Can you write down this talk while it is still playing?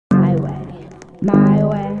my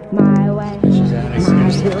way, my way,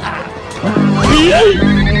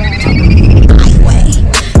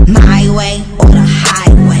 my way, or the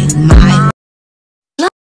highway, my way.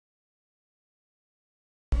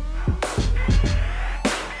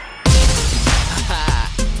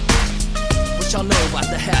 What y'all know about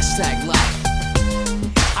the hashtag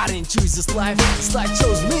life? I didn't choose this life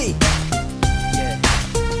chose me. Yeah.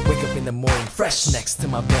 Wake up in the morning, fresh next to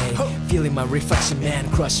my bay, feeling my reflection, man,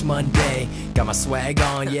 crush Monday. Got my swag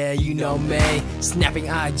on, yeah, you know me. Snapping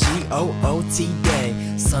IGOOT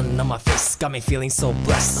day. Sun on my face, got me feeling so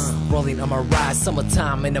blessed. Rolling on my ride,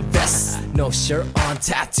 summertime in a vest. No shirt on,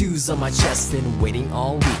 tattoos on my chest. Been waiting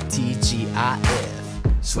all week, TGIF.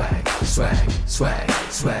 Swag, swag, swag,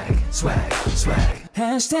 swag, swag, swag.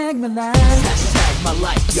 Hashtag my life. Hashtag my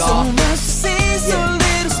life, y'all. So much to say, so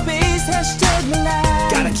little space. Hashtag my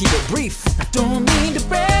life. Gotta keep it brief. Don't mean to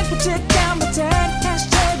brag, but check out my tag.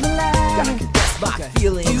 Hashtag my life. Gotta confess my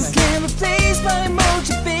feelings. You can't replace my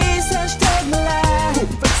emoji face. Hashtag my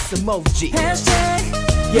life. Face emoji. Hashtag.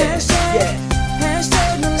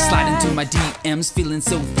 Hashtag my life. Slide into my DMs, feeling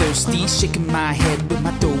so thirsty. Shaking my head with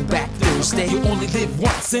my throwback Thursday. You only live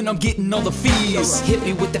once and I'm getting all the feels. Hit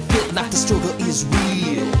me with the feel like the struggle is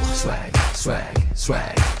real. Swag, swag,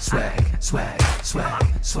 swag, swag, swag, swag,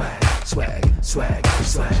 swag, swag, swag,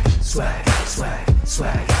 swag, swag, swag,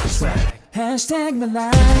 swag, swag. Hashtag my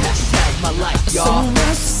life. Hashtag my life, So y'all. much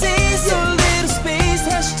to say, so little space.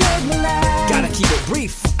 Hashtag my life. Gotta keep it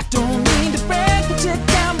brief. Don't mean to brag, but check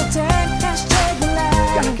out my tag. Hashtag my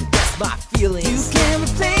life. Gotta confess my You feelings. can't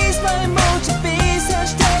replace my emoji face.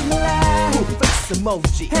 Hashtag my life. Face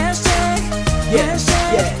emoji. Hashtag.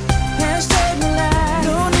 Hashtag my life.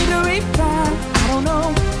 No need to reply. I don't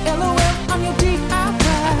know. LOL on your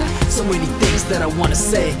DIY. So many things that I wanna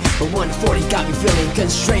say, but 140 got me feeling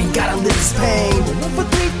constrained. Gotta live this pain. 1 for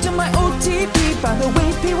 3 to my OTP. By the way,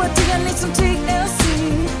 PYT, I need some TLC.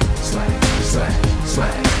 Swag, swag,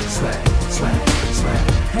 swag, swag, swag, swag.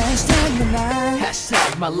 Hashtag my life.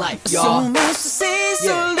 Hashtag my life, So y'all. much to say,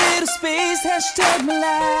 so little space. Hashtag my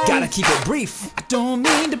life. Gotta keep it brief. I don't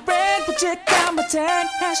mean to brag, but check out my tag.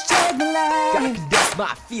 Hashtag my Gotta life. condense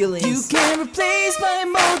my feelings. You can't replace my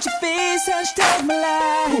emoji face. Hashtag my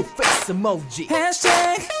life. Face emoji.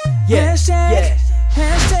 Hashtag. Yeah, yeah.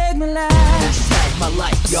 Hashtag my life. Hashtag my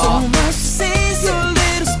life, So y'all. much to say, so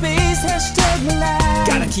little space. Hashtag my life.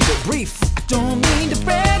 Gotta keep it brief. Don't mean to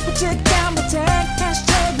brag, but check out my tag.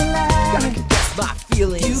 Hashtag my Gotta life. condense my You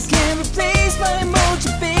feelings. can't replace my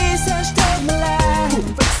emoji face. Hashtag my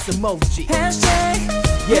life. Face emoji. Hashtag.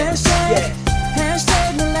 Yeah, yeah.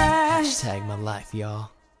 Hashtag my life. Hashtag my life, y'all.